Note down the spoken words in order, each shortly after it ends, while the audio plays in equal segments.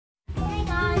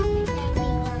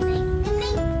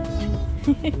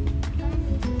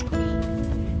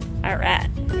All right.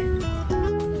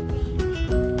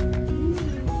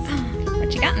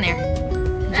 What you got in there?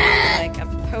 Like a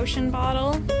potion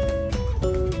bottle.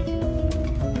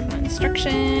 Some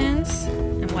instructions.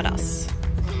 And what else?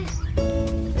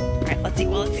 All right, let's see.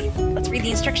 Well, let's see. Let's read the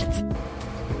instructions.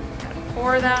 Gotta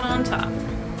pour that on top.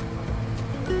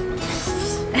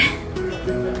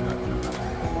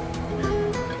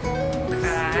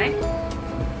 Okay.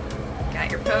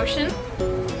 Got your potion.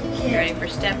 You ready for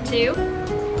step 2?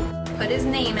 Put his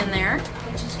name in there.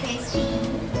 Which is Casey.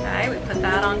 Okay, we put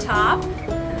that on top.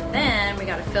 And then we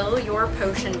gotta fill your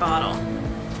potion bottle.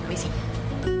 Let me see.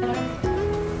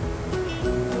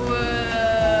 Whoa.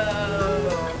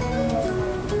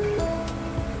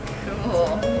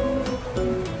 Cool.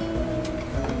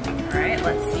 Alright,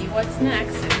 let's see what's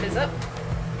next. Zip is up.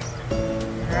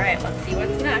 Alright, let's see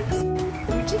what's next.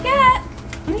 What'd you get?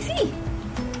 Let me see.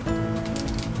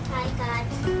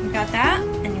 You got that,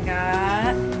 and you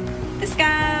got this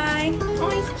guy. Oh,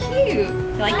 he's cute.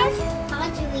 You like him? How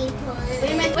do we put What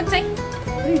do you make? Look, say.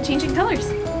 Oh, you're changing colors.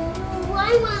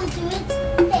 Why want to do it?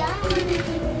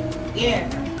 Yeah.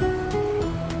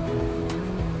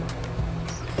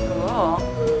 Cool.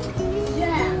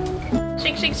 Yeah.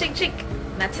 Shake, shake, shake, shake.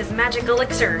 That's his magic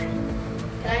elixir.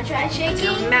 Can I try shaking?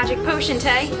 Your magic potion,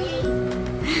 Tay.